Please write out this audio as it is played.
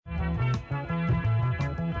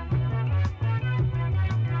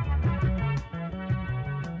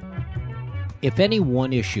If any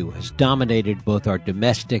one issue has dominated both our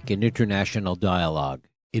domestic and international dialogue,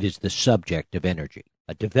 it is the subject of energy.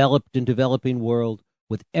 A developed and developing world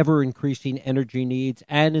with ever-increasing energy needs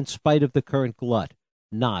and, in spite of the current glut,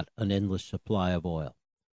 not an endless supply of oil.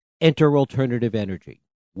 Enter alternative energy,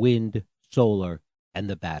 wind, solar, and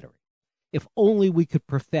the battery. If only we could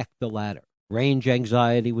perfect the latter. Range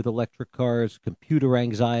anxiety with electric cars, computer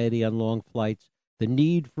anxiety on long flights, the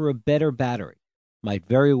need for a better battery might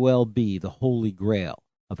very well be the holy grail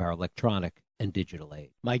of our electronic and digital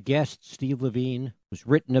age. My guest, Steve Levine, who's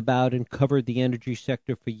written about and covered the energy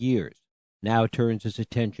sector for years, now turns his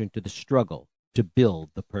attention to the struggle to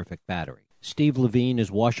build the perfect battery. Steve Levine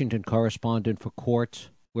is Washington correspondent for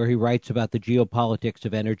Quartz, where he writes about the geopolitics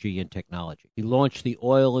of energy and technology. He launched the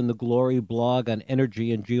Oil and the Glory blog on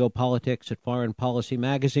energy and geopolitics at Foreign Policy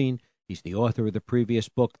magazine. He's the author of the previous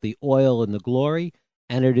book, The Oil and the Glory,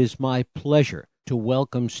 and it is my pleasure to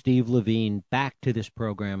welcome Steve Levine back to this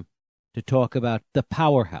program to talk about the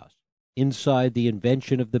powerhouse inside the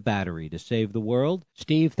invention of the battery to save the world.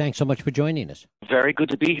 Steve, thanks so much for joining us. Very good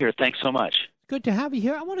to be here. Thanks so much. Good to have you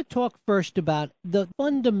here. I want to talk first about the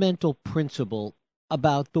fundamental principle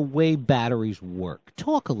about the way batteries work.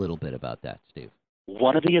 Talk a little bit about that, Steve.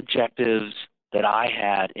 One of the objectives that I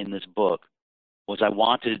had in this book was I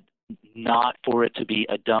wanted not for it to be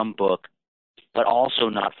a dumb book, but also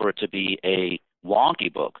not for it to be a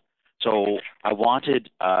wonky book. So I wanted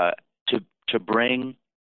to bring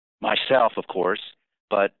myself, of course,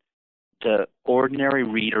 but the ordinary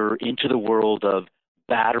reader into the world of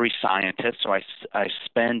battery scientists. So I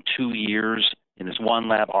spend 2 years in this one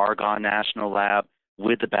lab, Argonne National Lab,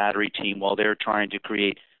 with the battery team while they're trying to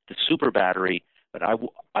create the super battery. But I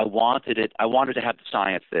wanted to have the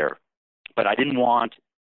science there, but I didn't want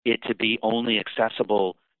it to be only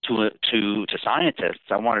accessible to scientists.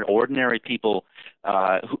 I wanted ordinary people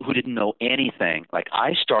who didn't know anything. Like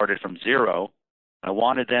I started from zero. I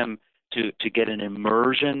wanted them to get an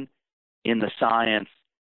immersion in the science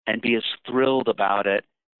and be as thrilled about it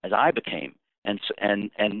as I became. And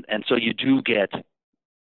so you get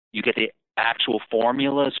the actual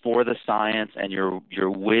formulas for the science, and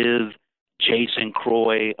you're with Jason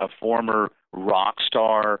Croy, a former rock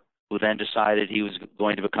star who then decided he was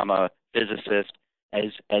going to become a physicist,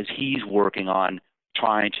 as he's working on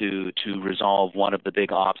trying to resolve one of the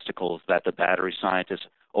big obstacles that the battery scientists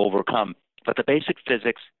overcome. But the basic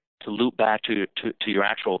physics, to loop back to your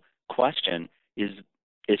actual question, is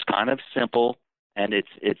kind of simple, and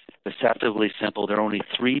it's deceptively simple. There are only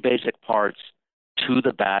 3 basic parts to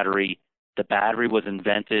the battery. The battery was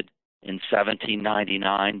invented in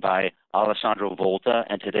 1799 by Alessandro Volta,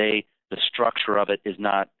 and today the structure of it is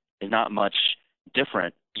not much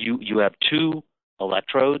different. You have 2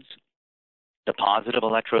 electrodes, the positive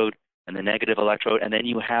electrode and the negative electrode, and then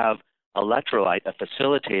you have electrolyte, a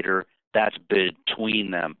facilitator that's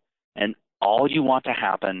between them. And all you want to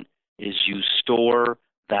happen is you store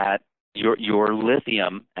that your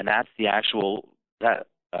lithium, and that's the actual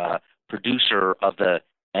producer of the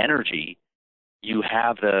energy. You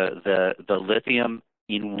have the lithium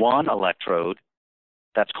in one electrode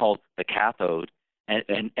that's called the cathode,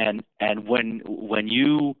 and when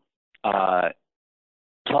you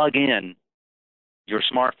plug in your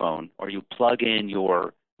smartphone or you plug in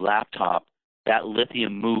your laptop, that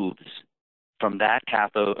lithium moves from that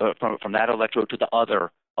cathode, from that electrode to the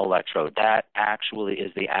other electrode. That actually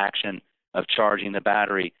is the action of charging the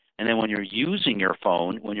battery. And then when you're using your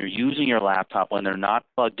phone, when you're using your laptop, when they're not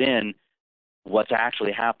plugged in, what's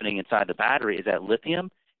actually happening inside the battery is that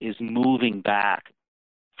lithium is moving back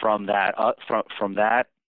from that from that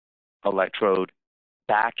electrode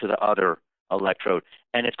back to the other electrode,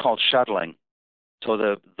 and it's called shuttling. So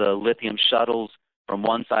the lithium shuttles from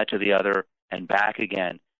one side to the other and back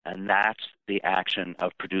again, and that's the action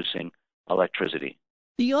of producing electricity.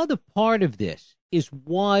 The other part of this is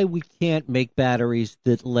why we can't make batteries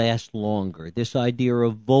that last longer, this idea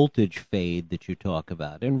of voltage fade that you talk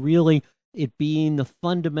about, and really it being the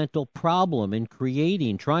fundamental problem in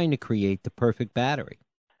trying to create the perfect battery.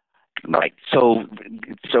 Right. So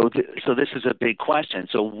this is a big question.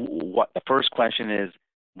 So what the first question is,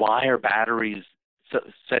 why are batteries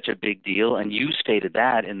such a big deal? And you stated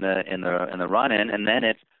that in the run-in, and then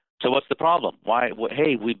it's, so what's the problem?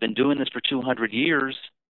 Hey, we've been doing this for 200 years.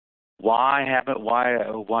 Why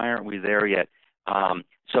aren't we there yet?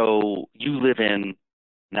 So you live in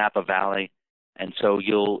Napa Valley, and so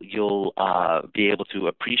you'll be able to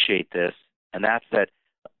appreciate this, and that's that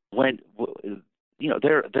when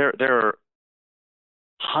there are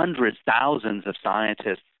hundreds, thousands of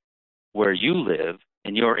scientists where you live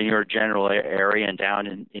in your general area and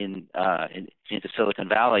down into Silicon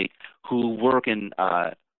Valley who work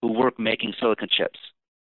making silicon chips,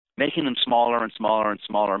 making them smaller and smaller and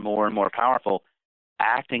smaller, more and more powerful,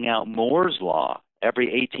 acting out Moore's law.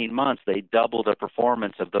 Every 18 months, they double the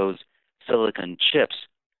performance of those silicon chips.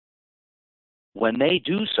 When they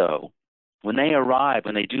do so, when they arrive,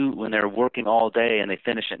 when they're working all day and they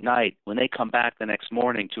finish at night, when they come back the next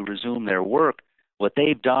morning to resume their work, what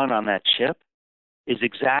they've done on that chip is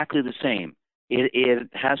exactly the same. It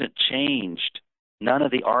hasn't changed. None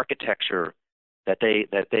of the architecture that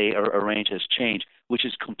they arrange has changed, which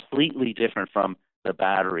is completely different from the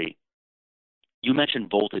battery. You mentioned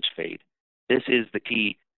voltage fade. This is the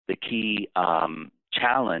key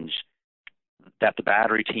challenge that the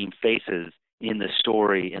battery team faces in the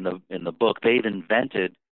story, in the book. They've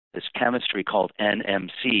invented this chemistry called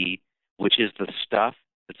NMC, which is the stuff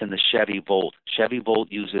that's in the Chevy Volt. Chevy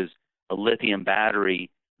Volt uses a lithium battery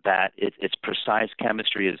that its precise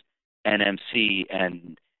chemistry is NMC,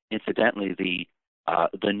 and incidentally,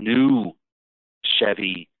 the new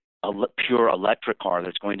Chevy pure electric car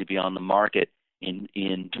that's going to be on the market in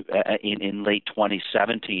late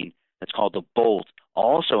 2017, that's called the Bolt,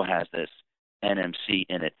 also has this NMC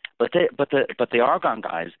in it. But the Argonne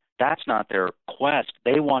guys, that's not their quest.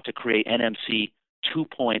 They want to create NMC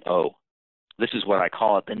 2.0. This is what I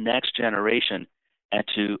call it, the next generation. And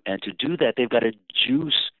to do that, they've got to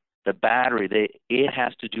juice the battery. It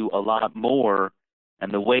has to do a lot more,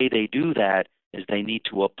 and the way they do that is they need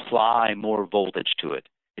to apply more voltage to it.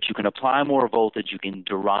 If you can apply more voltage, you can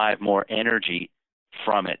derive more energy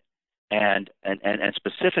from it. And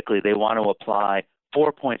specifically, they want to apply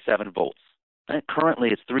 4.7 volts. And currently,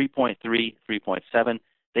 it's 3.3, 3.7.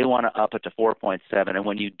 They want to up it to 4.7. And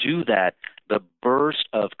when you do that, the burst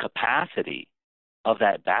of capacity of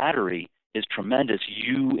that battery is tremendous.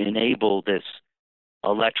 You enable this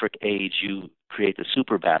electric age. You create the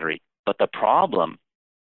super battery. But the problem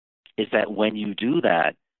is that when you do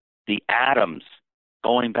that, the atoms,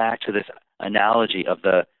 going back to this analogy of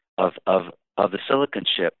the silicon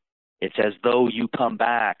chip, it's as though you come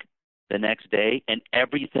back the next day and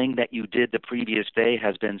everything that you did the previous day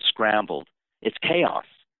has been scrambled. It's chaos.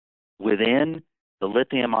 Within the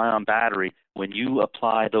lithium-ion battery, when you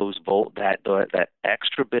apply that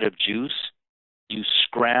extra bit of juice, you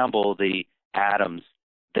scramble the atoms.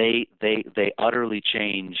 They utterly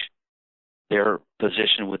change their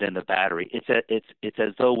position within the battery. It's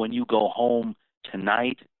as though when you go home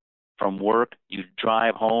tonight from work, you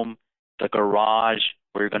drive home, the garage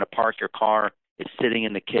where you're going to park your car is sitting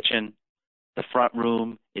in the kitchen, the front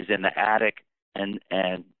room is in the attic, and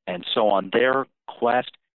so on. Their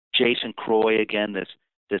quest, Jason Croy, again,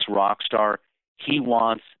 this rock star, he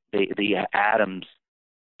wants the atoms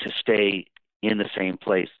to stay in the same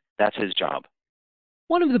place. That's his job.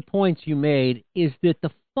 One of the points you made is that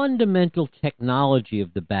the fundamental technology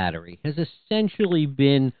of the battery has essentially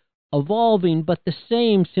been evolving, but the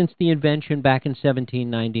same since the invention back in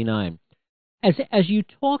 1799. As you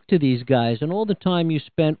talk to these guys and all the time you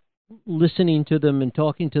spent listening to them and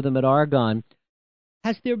talking to them at Argonne,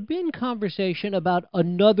 has there been conversation about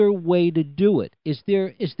another way to do it? Is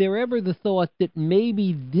there ever the thought that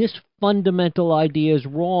maybe this fundamental idea is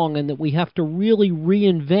wrong and that we have to really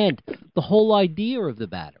reinvent the whole idea of the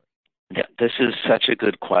battery? Yeah, this is such a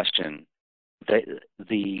good question.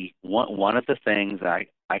 One of the things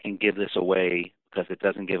I can give this away because it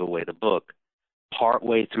doesn't give away the book.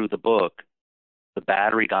 Partway through the book, the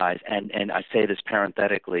battery guys, and I say this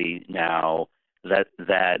parenthetically now,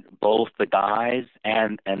 that both the guys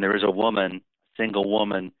and there is a woman, single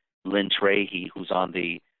woman, Lynn Trahey, who's on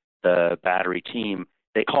the battery team,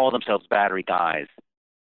 they call themselves battery guys.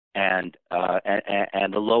 And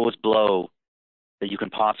the lowest blow that you can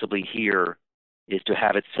possibly hear is to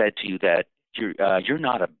have it said to you that you're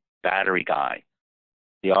not a battery guy.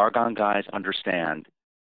 The Argonne guys understand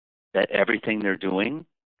that everything they're doing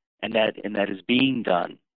and that is being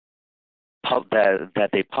done, that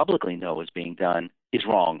they publicly know is being done, is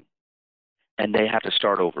wrong. And they have to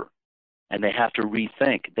start over. And they have to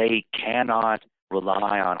rethink. They cannot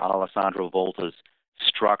rely on Alessandro Volta's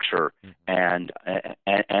structure. And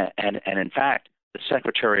in fact, the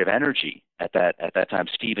Secretary of Energy at that time,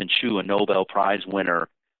 Stephen Chu, a Nobel Prize winner,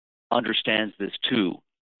 understands this too.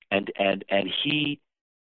 And he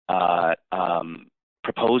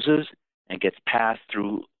proposes and gets passed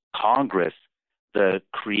through Congress the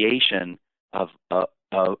creation of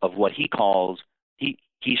what he calls,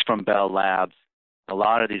 he's from Bell Labs. A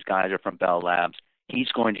lot of these guys are from Bell Labs.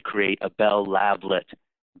 He's going to create a Bell Lablet.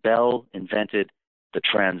 Bell invented the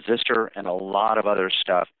transistor and a lot of other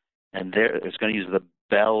stuff, and it's going to use the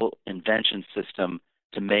Bell invention system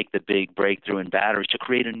to make the big breakthrough in batteries, to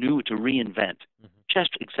create to reinvent,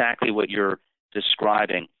 just exactly what you're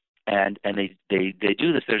describing. And they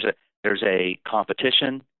do this. There's a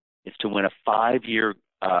competition. It's to win a 5-year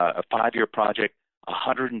project,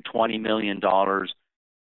 $120 million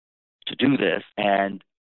to do this, and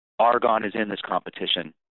Argonne is in this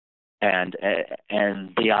competition. And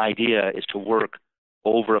the idea is to work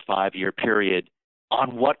over a 5-year period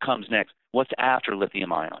on what comes next, what's after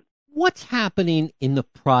lithium ion. What's happening in the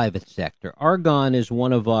private sector? Argonne is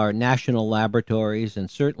one of our national laboratories, and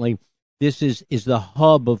certainly this is the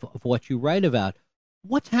hub of what you write about.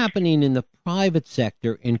 What's happening in the private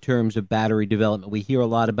sector in terms of battery development? We hear a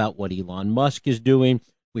lot about what Elon Musk is doing.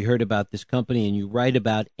 We heard about this company, and you write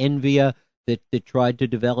about Envia that tried to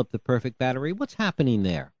develop the perfect battery. What's happening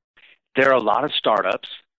there? There are a lot of startups,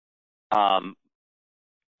 a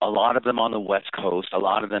lot of them on the West Coast, a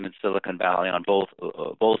lot of them in Silicon Valley on both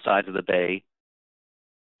sides of the bay,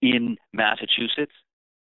 in Massachusetts,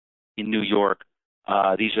 in New York.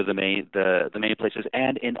 These are the main places,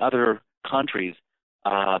 and in other countries.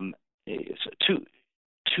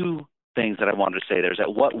 Two things that I wanted to say there is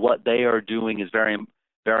that what they are doing is very,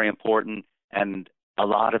 very important, and a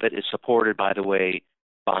lot of it is supported, by the way,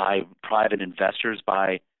 by private investors,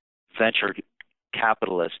 by venture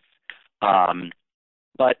capitalists.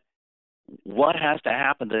 But what has to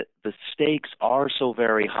happen? The stakes are so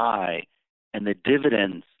very high, and the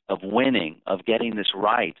dividends of winning, of getting this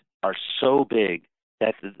right, are so big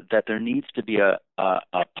that there needs to be a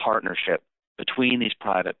partnership between these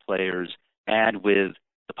private players and with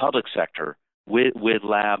the public sector, with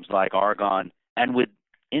labs like Argonne, and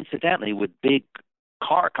incidentally, with big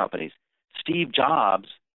car companies. Steve Jobs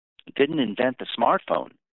didn't invent the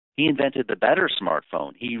smartphone. He invented the better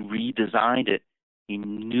smartphone. He redesigned it. He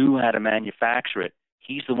knew how to manufacture it.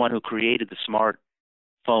 He's the one who created the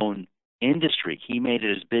smartphone industry. He made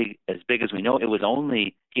it as big as we know.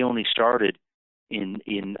 He only started in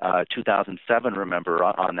 2007, remember,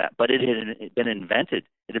 on that. But it had been invented.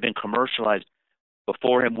 It had been commercialized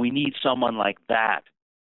before him. We need someone like that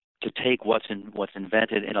to take what's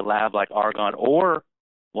invented in a lab like Argonne, or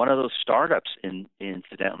one of those startups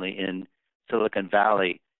incidentally in Silicon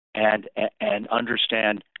Valley, and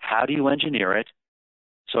understand how do you engineer it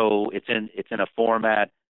so it's in a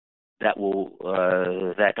format that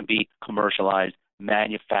can be commercialized,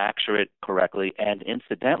 manufacture it correctly, and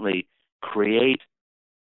incidentally create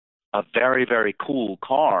a very, very cool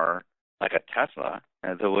car like a Tesla,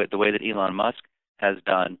 the way that Elon Musk has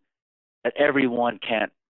done, that everyone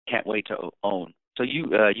can't wait to own. So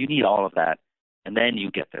you need all of that, and then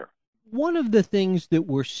you get there. One of the things that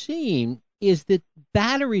we're seeing is that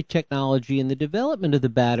battery technology and the development of the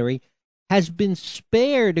battery has been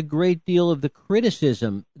spared a great deal of the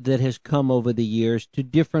criticism that has come over the years to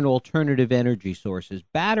different alternative energy sources.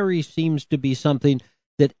 Battery seems to be something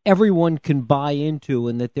that everyone can buy into,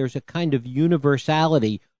 and that there's a kind of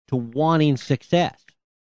universality to wanting success.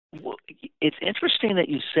 Well, it's interesting that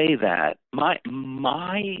you say that. My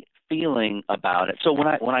feeling about it. So when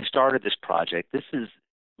I started this project, this has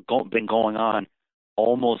been going on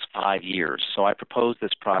almost 5 years. So I proposed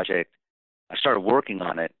this project. I started working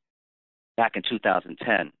on it back in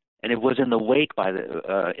 2010, and it was in the wake,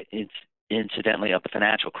 incidentally, of the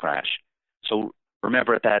financial crash. So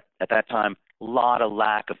remember, at that time, loss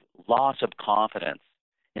of confidence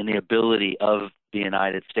in the ability of the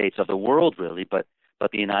United States, of the world really, but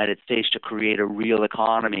the United States, to create a real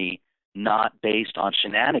economy not based on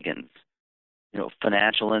shenanigans.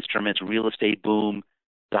 Financial instruments, real estate boom,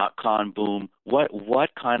 .com boom. What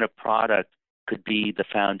kind of product could be the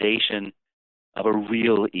foundation of a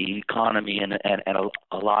real economy? And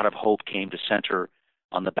a lot of hope came to center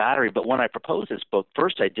on the battery. But when I proposed this book,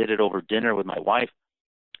 first I did it over dinner with my wife,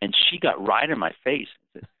 and she got right in my face.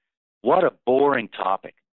 What a boring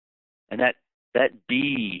topic. And that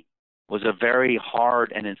B was a very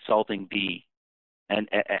hard and insulting B. And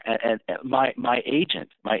my agent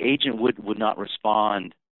would not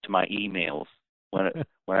respond to my emails when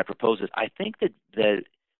I proposed this. I think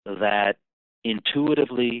that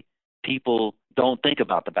intuitively people don't think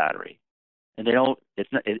about the battery, and they don't.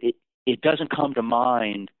 It doesn't come to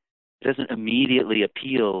mind. It doesn't immediately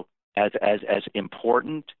appeal as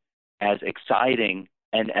important, as exciting,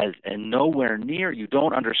 and nowhere near. You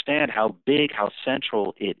don't understand how big, how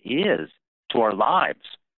central it is to our lives.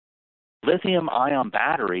 Lithium-ion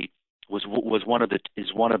battery is one of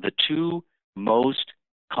the two most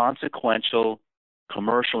consequential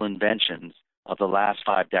commercial inventions of the last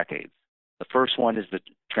 5 decades. The first one is the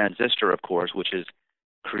transistor, of course, which has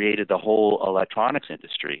created the whole electronics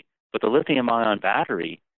industry. But the lithium-ion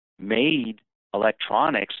battery made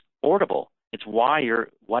electronics portable. It's why you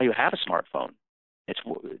have a smartphone. It's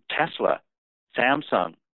Tesla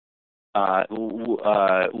Samsung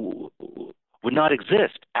would not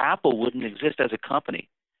exist. Apple wouldn't exist as a company,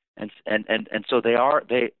 and so they are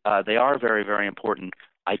very, very important.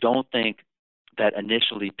 I don't think that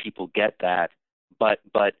initially people get that, but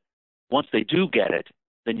once they do get it,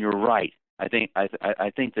 then you're right. I think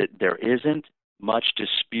that there isn't much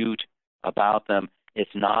dispute about them.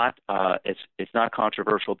 It's not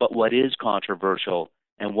controversial, but what is controversial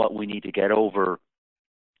and what we need to get over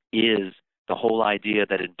is the whole idea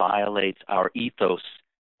that it violates our ethos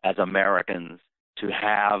as Americans to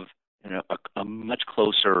have a much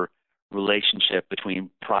closer relationship between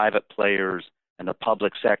private players and the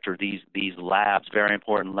public sector. These labs, very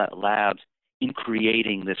important labs, in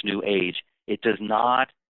creating this new age. It does not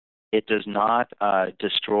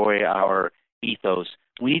destroy our ethos.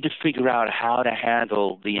 We need to figure out how to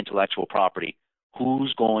handle the intellectual property.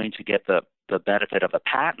 Who's going to get the benefit of the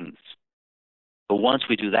patents? But once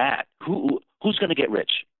we do that, who's going to get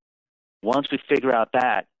rich? Once we figure out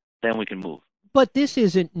that, then we can move. But this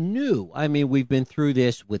isn't new. I mean, we've been through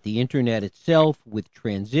this with the internet itself, with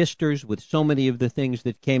transistors, with so many of the things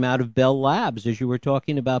that came out of Bell Labs, as you were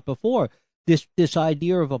talking about before. This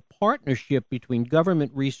idea of a partnership between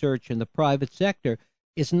government research and the private sector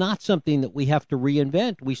is not something that we have to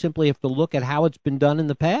reinvent. We simply have to look at how it's been done in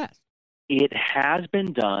the past. It has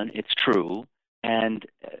been done. It's true. And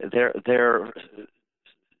there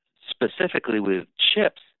specifically with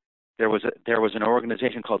chips, there was an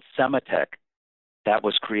organization called Sematech that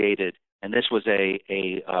was created, and this was a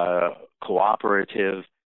cooperative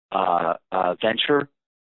venture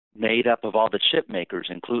made up of all the chip makers,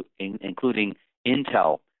 including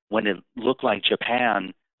Intel. When it looked like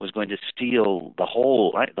Japan was going to steal the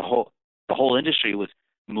whole industry was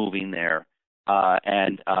moving there,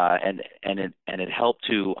 and it helped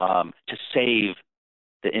to save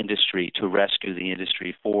the industry, to rescue the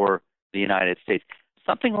industry for the United States.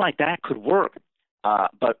 Something like that could work,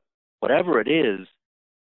 but whatever it is,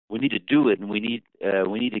 we need to do it, and we need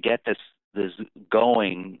to get this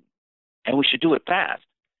going, and we should do it fast.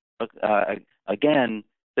 Again,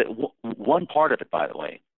 one part of it, by the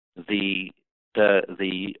way, the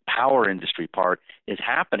power industry part is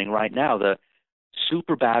happening right now. The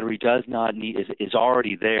super battery is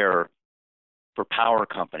already there for power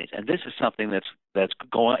companies, and this is something that's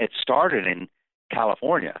going. It started in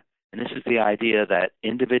California, and this is the idea that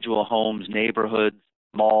individual homes, neighborhoods,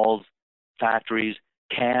 malls, factories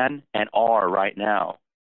can and are right now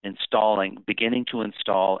beginning to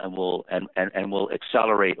install, and will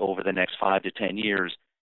accelerate over the next 5 to 10 years,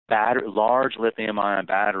 large lithium-ion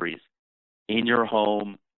batteries in your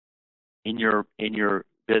home, in your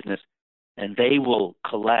business, and they will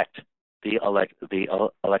collect the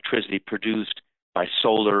electricity produced by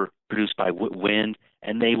solar, produced by wind,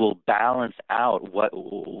 and they will balance out what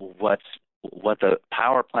the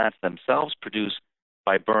power plants themselves produce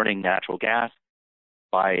by burning natural gas,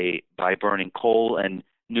 by burning coal and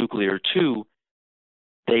nuclear too.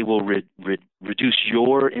 They will reduce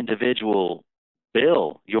your individual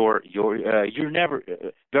bill.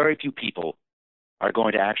 Very few people are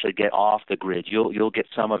going to actually get off the grid. You'll get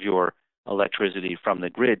some of your electricity from the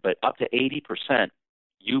grid, but up to 80%,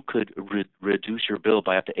 you could reduce your bill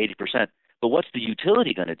by up to 80%. But what's the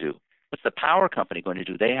utility going to do? What's the power company going to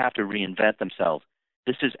do? They have to reinvent themselves.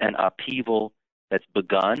 This is an upheaval that's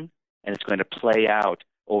begun, and it's going to play out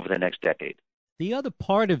over the next decade. The other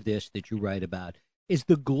part of this that you write about is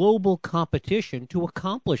the global competition to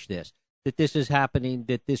accomplish this, that this is happening,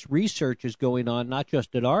 that this research is going on not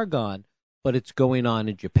just at Argonne, but it's going on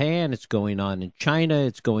in Japan, it's going on in China,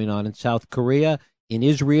 it's going on in South Korea, in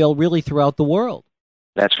Israel, really throughout the world.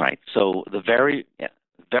 That's right. So the very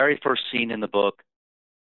first scene in the book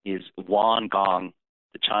is Wan Gong,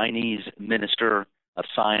 the Chinese Minister of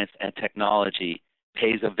Science and Technology,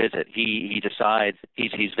 pays a visit. He decides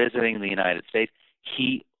he's visiting the United States.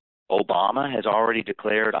 Obama has already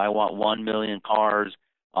declared, I want 1 million cars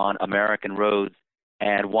on American roads,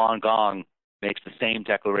 and Wan Gong makes the same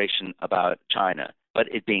declaration about China. But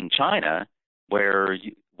it being China, where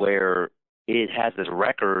it has this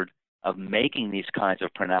record of making these kinds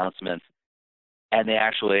of pronouncements, and they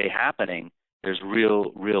actually happening, there's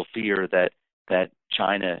real fear that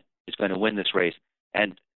China is going to win this race.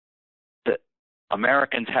 And the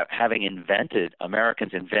Americans invented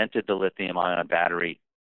the lithium-ion battery.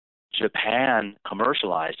 Japan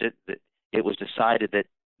commercialized it. It was decided that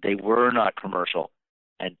they were not commercial,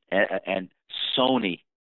 and Sony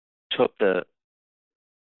took the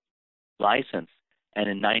license, and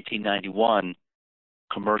in 1991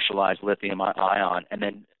 commercialized lithium-ion, and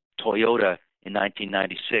then Toyota in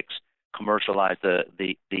 1996 commercialized the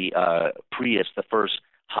Prius, the first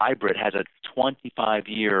hybrid has a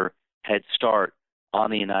 25-year head start on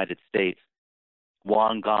the United States.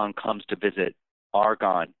 Guangdong comes to visit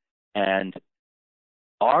Argonne, and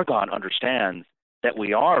Argonne understands that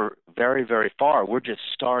we are very, very far. We're just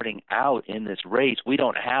starting out in this race. We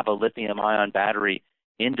don't have a lithium-ion battery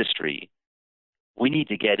industry. We need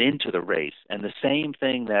to get into the race. And the same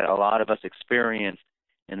thing that a lot of us experienced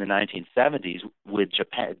in the 1970s with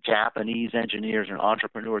Japanese engineers and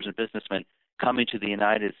entrepreneurs and businessmen coming to the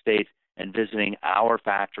United States and visiting our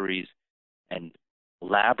factories and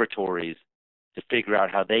laboratories to figure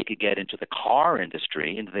out how they could get into the car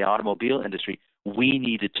industry, into the automobile industry, we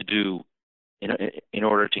needed to do in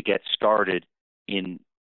order to get started in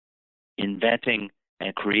inventing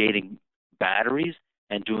and creating batteries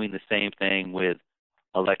and doing the same thing with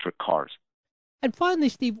electric cars. And finally,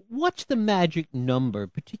 Steve, what's the magic number,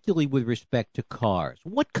 particularly with respect to cars?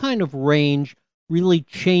 What kind of range really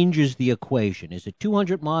changes the equation? Is it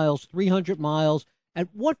 200 miles, 300 miles? At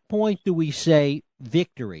what point do we say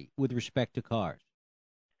victory with respect to cars?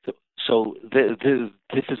 So this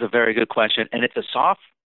is a very good question, and it's a soft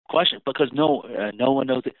question because no one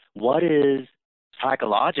knows it. What is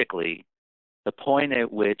psychologically the point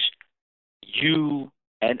at which you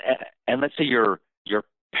and let's say your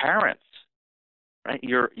parents, right,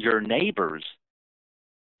 your neighbors,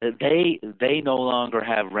 they no longer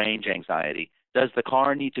have range anxiety. Does the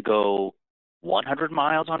car need to go 100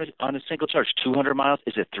 miles on a single charge? 200 miles?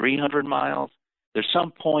 Is it 300 miles? There's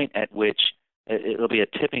some point at which it'll be a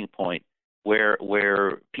tipping point where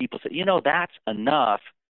people say, that's enough,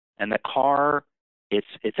 and the car, it's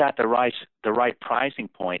at the right pricing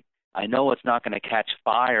point. I know it's not going to catch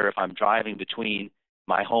fire if I'm driving between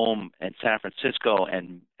my home and San Francisco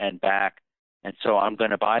and back, and so I'm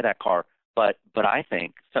going to buy that car. But I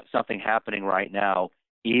think something happening right now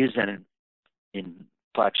is an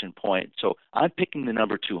inflection point. So I'm picking the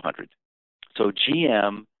number 200. So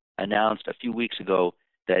GM announced a few weeks ago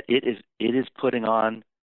that it is putting on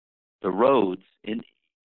the roads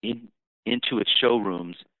into its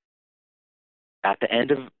showrooms at the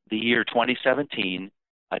end of the year 2017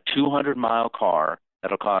 a 200-mile car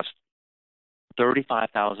that'll cost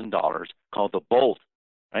 $35,000 called the Bolt,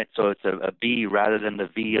 right? So it's a B rather than the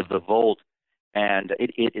V of the Volt, and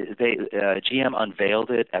GM unveiled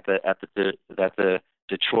it at the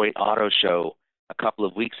Detroit Auto Show a couple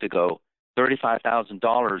of weeks ago.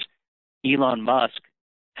 $35,000. Elon Musk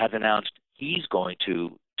has announced he's going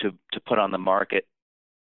to put on the market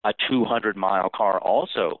a 200-mile car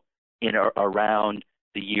also in around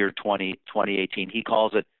the year 2018. He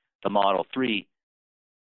calls it the Model 3.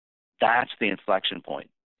 That's the inflection point.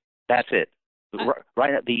 That's it.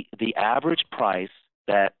 Right at the average price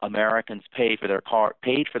that Americans paid for their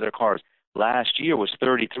cars last year was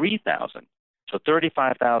 $33,000. So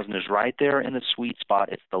 $35,000 is right there in the sweet spot.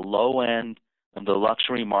 It's the low end of the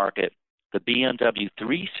luxury market. The BMW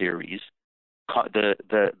 3 Series,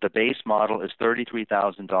 the base model is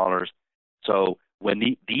 $33,000. So when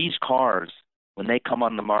these cars, when they come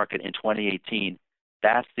on the market in 2018,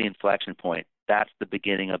 that's the inflection point. That's the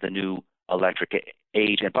beginning of the new electric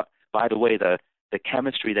age. And by the way, the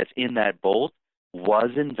chemistry that's in that Bolt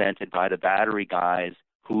was invented by the battery guys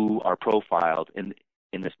who are profiled in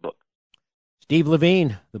this book. Steve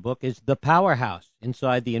Levine, the book is The Powerhouse,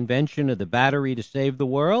 Inside the Invention of the Battery to Save the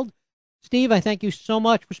World. Steve, I thank you so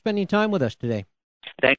much for spending time with us today.